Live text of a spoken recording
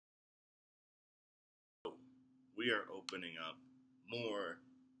we are opening up more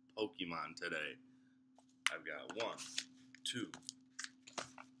Pokemon today. I've got 1, 2,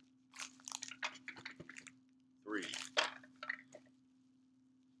 3.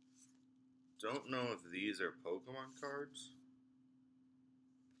 Don't know if these are Pokemon cards.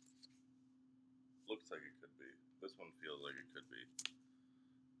 Looks like it could be. This one feels like it could be.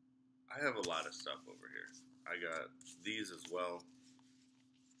 I have a lot of stuff over here. I got these as well.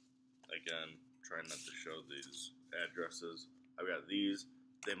 Again, trying not to show these addresses. I've got these.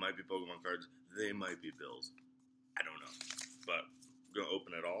 They might be Pokemon cards. They might be bills. I don't know. But I'm going to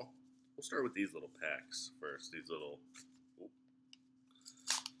open it all. We'll start with these little packs first.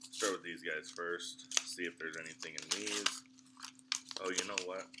 Start with these guys first. See if there's anything in these. Oh, you know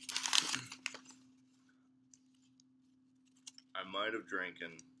what? I might have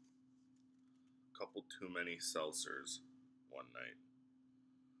drinking a couple too many seltzers one night.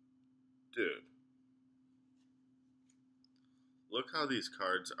 Dude. Look how these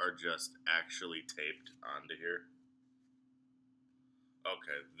cards are just actually taped onto here.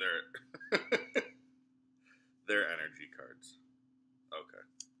 Okay, they're energy cards. Okay.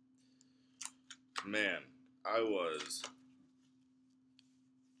 Man,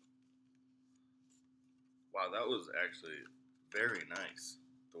 wow, that was actually very nice,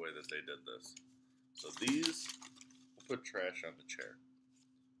 the way that they did this. So these, we'll put trash on the chair.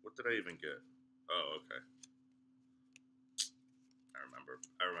 What did I even get? Oh, okay.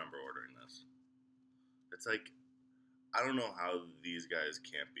 I remember ordering this. It's like, I don't know how these guys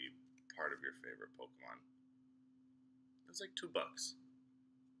can't be part of your favorite Pokemon. It's like $2. $2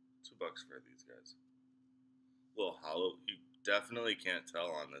 for these guys. Little hollow. You definitely can't tell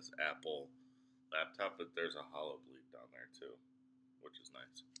on this Apple laptop, but there's a hollow bleed down there too, which is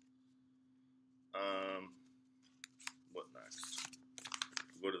nice. What next?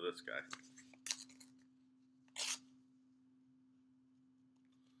 We'll go to this guy.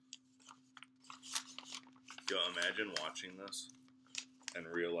 Yo, imagine watching this and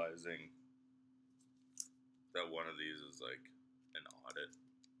realizing that one of these is like an audit.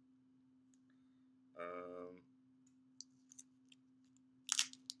 I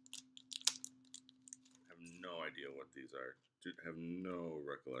have no idea what these are. Dude, I have no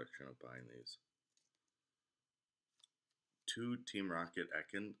recollection of buying these. 2 Team Rocket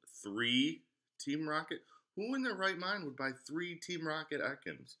Ekans. 3 Team Rocket? Who in their right mind would buy 3 Team Rocket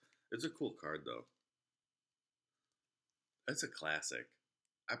Ekans? It's a cool card though. That's a classic.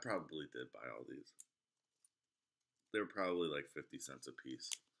 I probably did buy all these. They were probably like 50 cents a piece.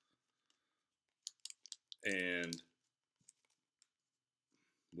 And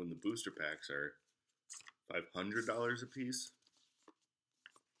when the booster packs are $500 a piece,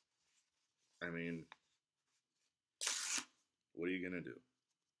 I mean, what are you going to do?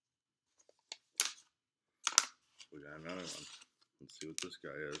 We got another one. Let's see what this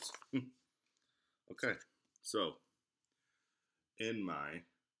guy is. Okay, so in my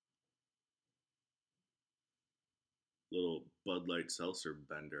little Bud Light seltzer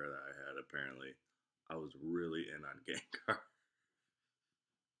bender that I had, apparently, I was really in on Gengar.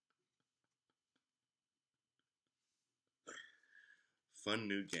 Fun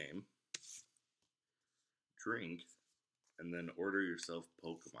new game. Drink, and then order yourself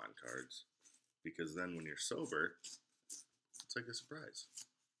Pokemon cards. Because then when you're sober, it's like a surprise.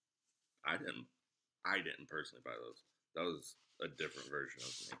 I didn't personally buy those. That was a different version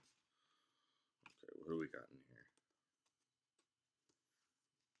of me. Okay, what do we got in here?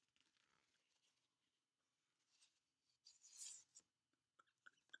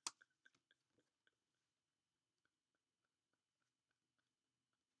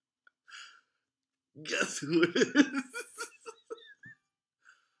 Guess who it is?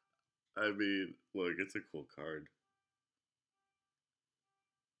 I mean, look, it's a cool card.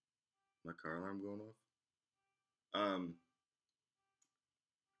 My car alarm going off? I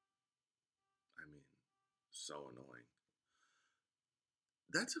mean, so annoying.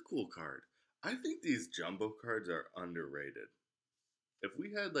 That's a cool card. I think these jumbo cards are underrated. If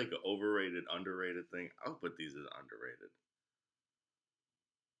we had like an overrated, underrated thing, I'll put these as underrated.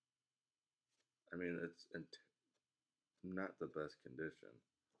 I mean, it's in not the best condition.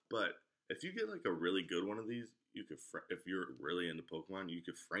 But if you get like a really good one of these, you could if you're really into Pokemon, you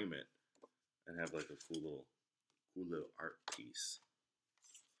could frame it and have like a cool little art piece.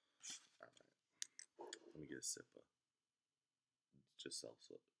 All right, let me get a sip of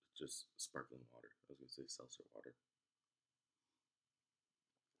just sparkling water. I was gonna say seltzer water.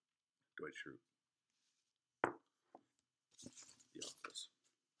 Dwight Schrute. The Office.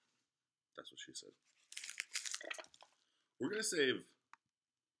 That's what she said. We're gonna save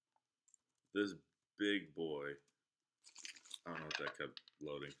this big boy. I don't know if that kept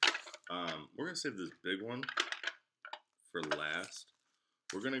loading. We're going to save this big one for last.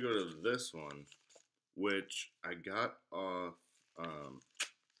 We're going to go to this one, which I got off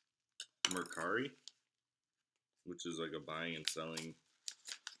Mercari, which is like a buying and selling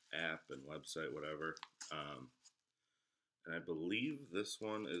app and website, whatever. And I believe this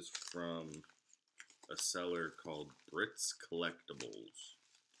one is from a seller called Brits Collectibles.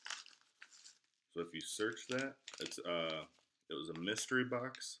 So if you search that, it was a mystery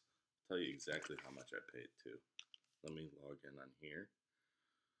box. I'll tell you exactly how much I paid too. Let me log in on here.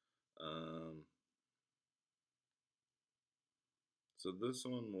 So this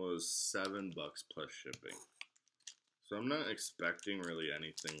one was $7 plus shipping. So I'm not expecting really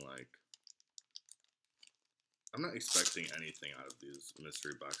anything like. I'm not expecting anything out of these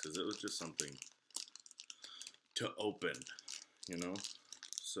mystery boxes. It was just something to open, you know?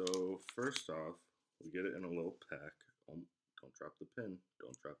 So first off, we get it in a little pack. Oh, don't drop the pin.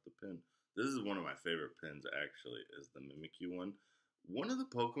 Don't drop the pin. This is one of my favorite pins, actually, is the Mimikyu one. One of the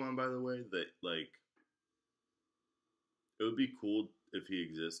Pokemon, by the way, that, like, it would be cool if he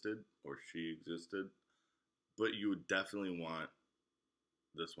existed, or she existed, but you would definitely want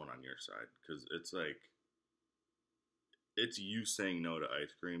this one on your side, because it's like, it's you saying no to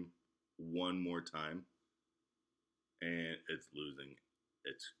ice cream one more time, and it's losing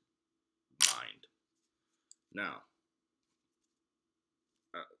its mind. Now,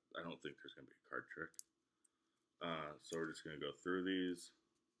 I don't think there's going to be a card trick. So we're just going to go through these.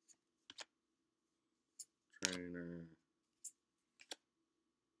 Trainer.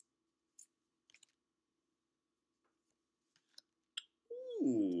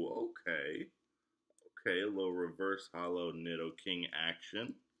 Ooh, okay. Okay, a little reverse hollow Nidoking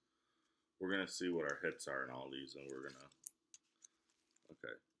action. We're going to see what our hits are in all these, and we're going to...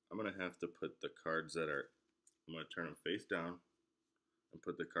 Okay, I'm going to have to put the cards that are... I'm going to turn them face down and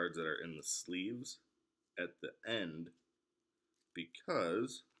put the cards that are in the sleeves at the end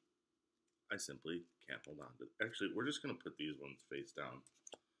because I simply can't hold on to... Actually, we're just going to put these ones face down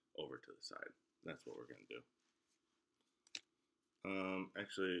over to the side. That's what we're going to do.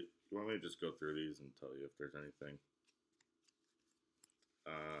 Actually, you want me to just go through these and tell you if there's anything?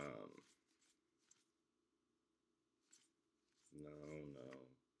 No.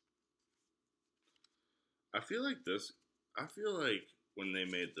 I feel like when they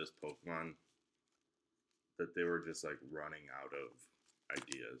made this Pokemon, that they were just like running out of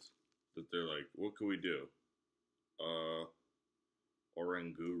ideas. That they're like, what could we do?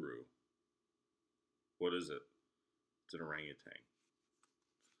 Oranguru. What is it? It's an orangutan.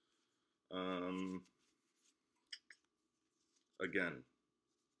 Again,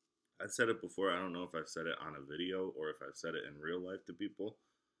 I've said it before. I don't know if I've said it on a video or if I've said it in real life to people.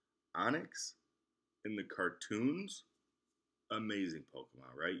 Onyx in the cartoons, amazing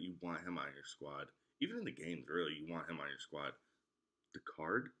Pokemon, right? You want him on your squad. Even in the games, really, you want him on your squad. The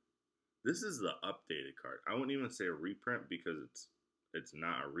card, this is the updated card. I wouldn't even say a reprint because it's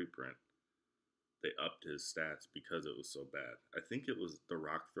not a reprint. They upped his stats because it was so bad. I think it was the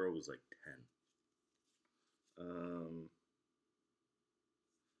rock throw was like 10.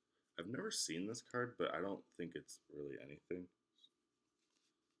 I've never seen this card, but I don't think it's really anything.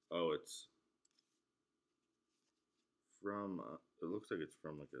 Oh, it's from, it looks like it's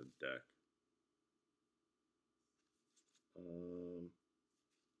from like a deck.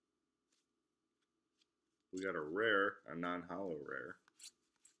 We got a rare, a non-hollow rare.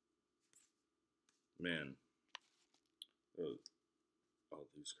 Man. Oh,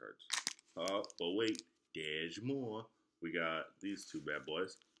 these cards. Oh, but wait, there's more. We got these two bad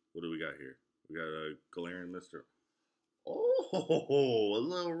boys. What do we got here? We got a Galarian Mister. Oh, a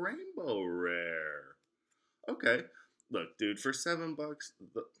little rainbow rare. Okay. Look, dude, for $7,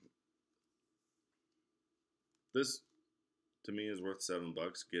 this to me is worth $7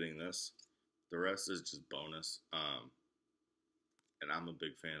 getting this. The rest is just bonus. And I'm a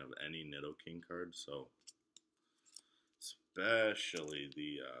big fan of any Nidoking card, so especially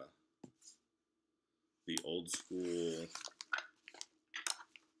the old school.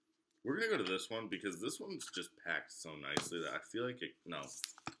 We're gonna go to this one because this one's just packed so nicely that I feel like it. No,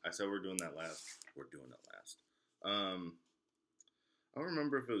 I said we're doing that last. We're doing it last. I don't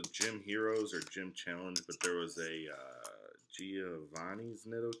remember if it was Gym Heroes or Gym Challenge, but there was a Giovanni's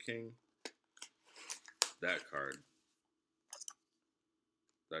Nidoking. That card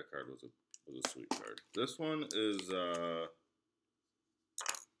was a sweet card. This one is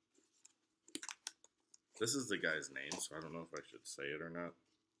this is the guy's name, so I don't know if I should say it or not.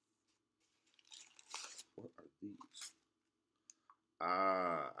 What are these?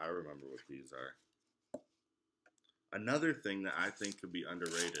 Ah, I remember what these are. Another thing that I think could be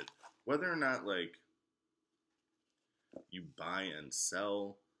underrated, whether or not like you buy and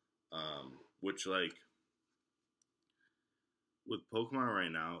sell, which like with Pokemon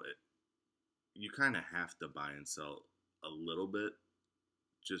right now, you kind of have to buy and sell a little bit,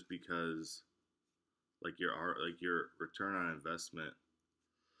 just because like your return on investment,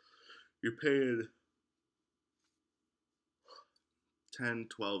 you're paying $10,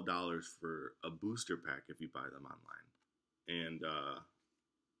 $12 for a booster pack if you buy them online, and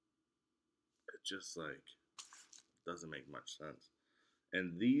it just like doesn't make much sense.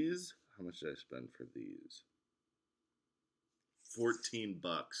 And these, how much did I spend for these? $14.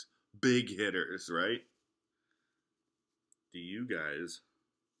 Big hitters, right? Do you guys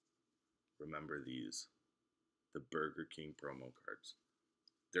remember these? The Burger King promo cards.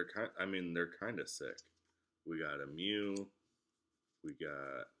 They're kind of sick. We got a Mew, we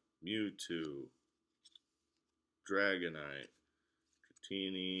got Mewtwo, Dragonite,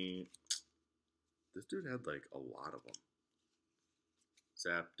 Dratini. This dude had like a lot of them.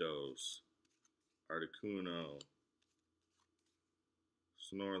 Zapdos, Articuno,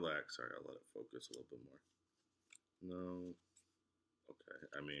 Snorlax. Sorry, I'll let it focus a little bit more. No. Okay,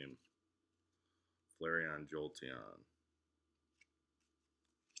 Flareon, Jolteon,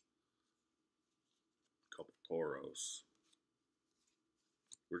 couple Tauros.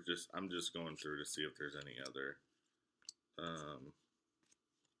 I'm just going through to see if there's any other.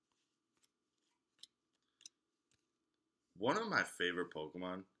 One of my favorite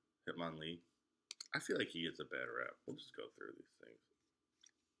Pokemon, Hitmonlee. I feel like he gets a bad rap. We'll just go through these things.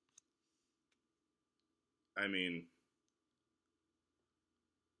 I mean,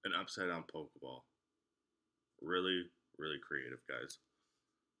 an upside down Pokeball. Really, really creative, guys.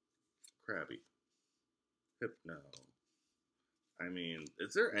 Krabby. Hypno. I mean,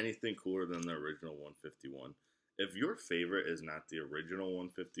 is there anything cooler than the original 151? If your favorite is not the original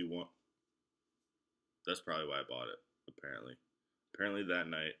 151, that's probably why I bought it, apparently. Apparently that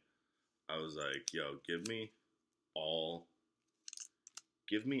night, I was like, yo, give me all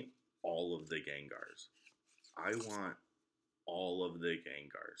of the Gengars. I want all of the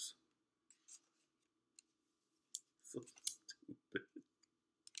Gengars. So stupid.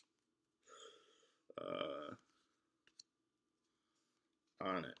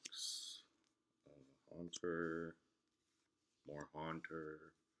 Onyx. Haunter. More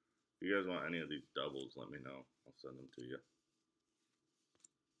Haunter. If you guys want any of these doubles, let me know. I'll send them to you.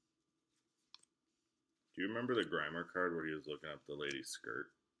 Do you remember the Grimer card where he was looking up the lady's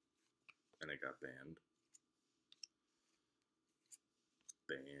skirt and it got banned?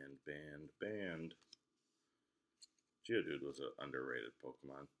 Banned. Geodude was an underrated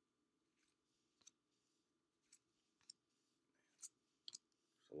Pokemon.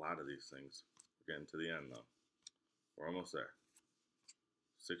 There's a lot of these things. We're getting to the end though. We're almost there.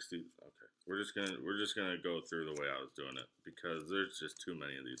 60. Okay. We're just gonna go through the way I was doing it because there's just too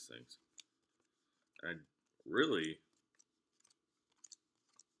many of these things. I really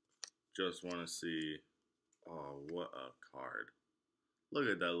just want to see. Oh, what a card! Look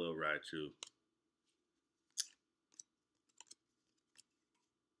at that little Raichu.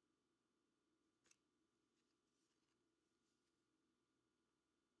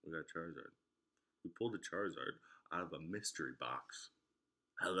 We got Charizard. We pulled a Charizard out of a mystery box.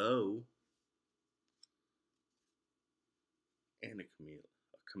 Hello. And a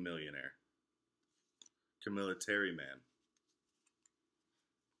chameleonaire. Chamilitary man.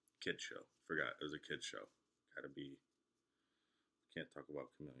 Kid show. Forgot, it was a kid show. Gotta be. Can't talk about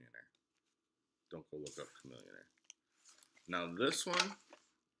chameleonaire. Don't go look up chameleonaire. Now this one.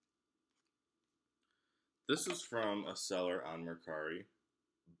 This is from a seller on Mercari.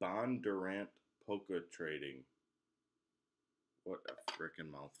 Bondurant Poke Trading. What a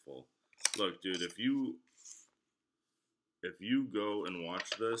freaking mouthful. Look, dude, if you go and watch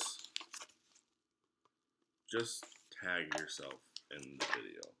this, just tag yourself in the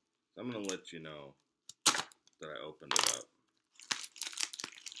video. I'm going to let you know that I opened it up.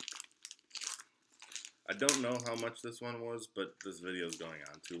 I don't know how much this one was, but this video is going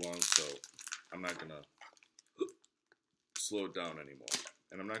on too long, so I'm not going to slow it down anymore.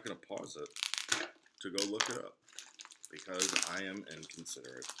 And I'm not going to pause it to go look it up because I am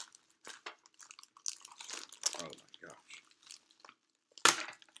inconsiderate. Oh my gosh.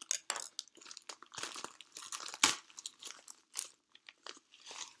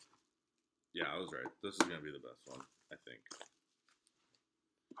 Yeah, I was right. This is going to be the best one, I think.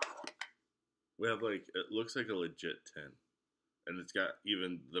 We have like, it looks like a legit tin. And it's got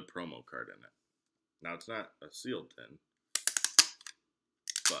even the promo card in it. Now, it's not a sealed tin.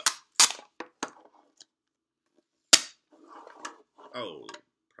 But Oh,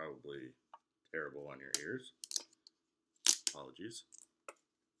 probably terrible on your ears. Apologies.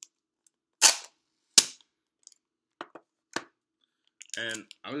 And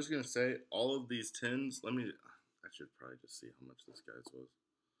I was gonna say, all of these tins. I should probably just see how much this guy's was.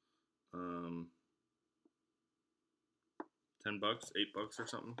 10 bucks, $8 or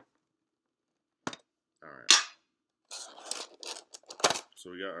something. All right.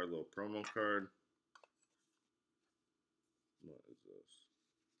 So we got our little promo card. What is this?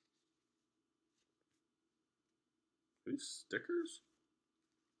 These stickers?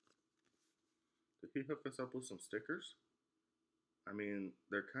 Did he hook us up with some stickers? I mean,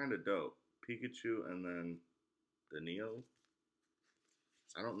 they're kind of dope. Pikachu and then the Neo.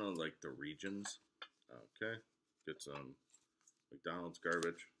 I don't know, like, the regions. Okay. Get some McDonald's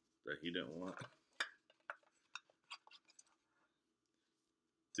garbage that he didn't want.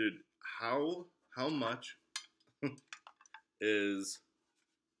 Dude, how much is...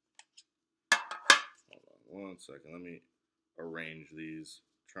 Hold on 1 second. Let me arrange these.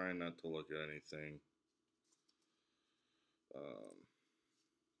 Trying not to look at anything.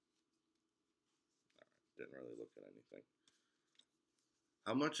 Didn't really look at anything.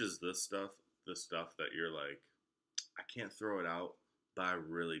 How much is this stuff? The stuff that you're like, I can't throw it out, but I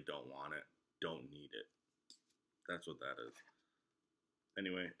really don't want it. Don't need it. That's what that is.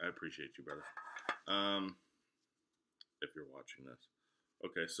 Anyway, I appreciate you, brother. If you're watching this.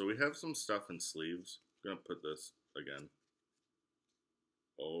 Okay, so we have some stuff in sleeves. I'm gonna put this again.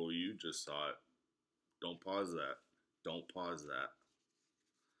 Oh, you just saw it. Don't pause that. Don't pause that.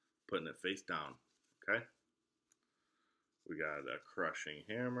 Putting it face down. Okay? We got a crushing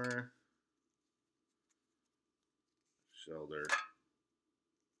hammer. Shoulder.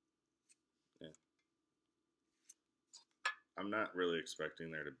 Yeah. I'm not really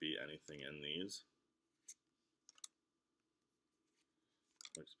expecting there to be anything in these.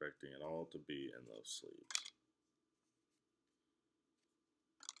 I'm expecting it all to be in those sleeves.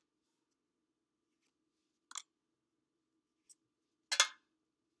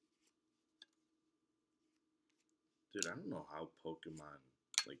 Dude, I don't know how Pokemon,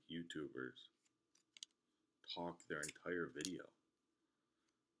 like, YouTubers talk their entire video.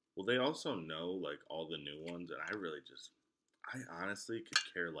 Well, they also know, like, all the new ones, and I honestly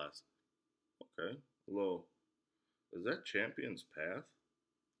could care less. Okay, hello. Is that Champion's Path?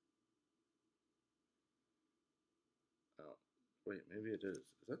 Oh, wait, maybe it is.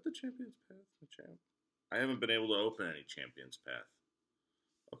 Is that the Champion's Path? The champ? I haven't been able to open any Champion's Path.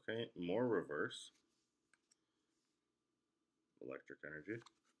 Okay, more reverse. Electric energy.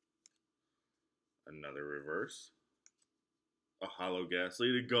 Another reverse. A hollow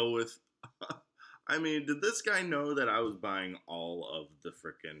Ghastly to go with. I mean, did this guy know that I was buying all of the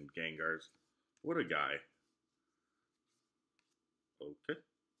frickin' Gengars? What a guy. Okay.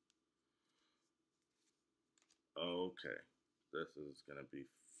 Okay. This is gonna be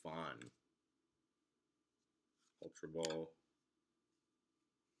fun. Ultra Ball.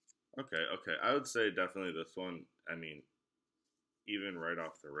 Okay, okay. I would say definitely this one, I mean, even right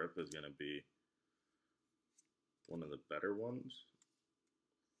off the rip is gonna be one of the better ones.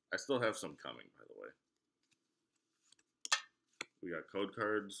 I still have some coming, by the way. We got code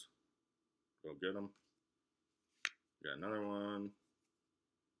cards. Go get them. We got another one.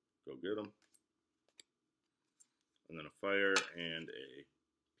 Go get them. And then a fire and a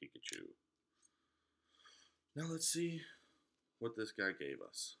Pikachu. Now let's see what this guy gave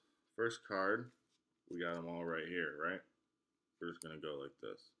us. First card, we got them all right here, right? We're just going to go like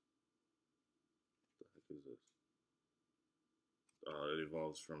this. What the heck is this? It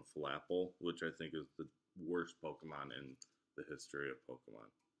evolves from Flapple, which I think is the worst Pokemon in the history of Pokemon.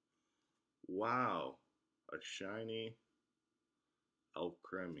 Wow. A shiny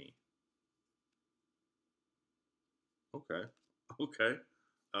Alcremie. Okay. Okay.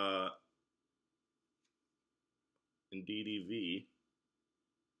 Indeed EV.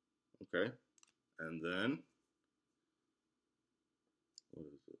 Okay. And then, what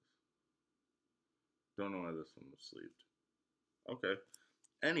is this? Don't know why this one was sleeved. Okay.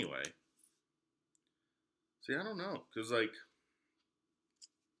 Anyway. See, I don't know. Because, like,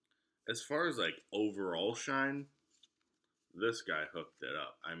 as far as, like, overall shine, this guy hooked it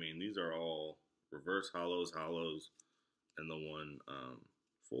up. I mean, these are all reverse hollows, and the one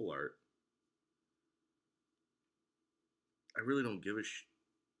full art. I really don't give a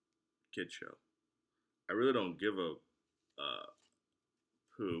kid show. I really don't give a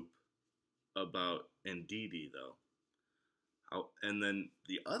poop about Ndidi, though. And then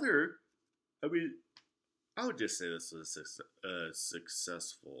the other, I mean, I would just say this is a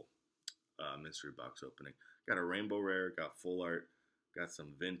successful mystery box opening. Got a rainbow rare, got full art, Got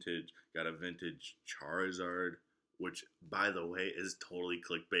some vintage. Got a vintage Charizard, which, by the way, is totally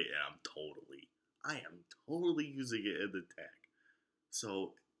clickbait, and I am totally using it in the tag.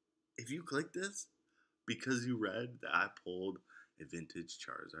 So, if you click this because you read that I pulled a vintage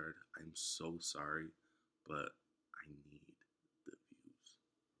Charizard, I'm so sorry, but I need the views.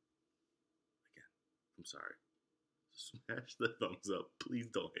 Again, I'm sorry. Smash the thumbs up. Please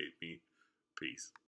don't hate me. Peace.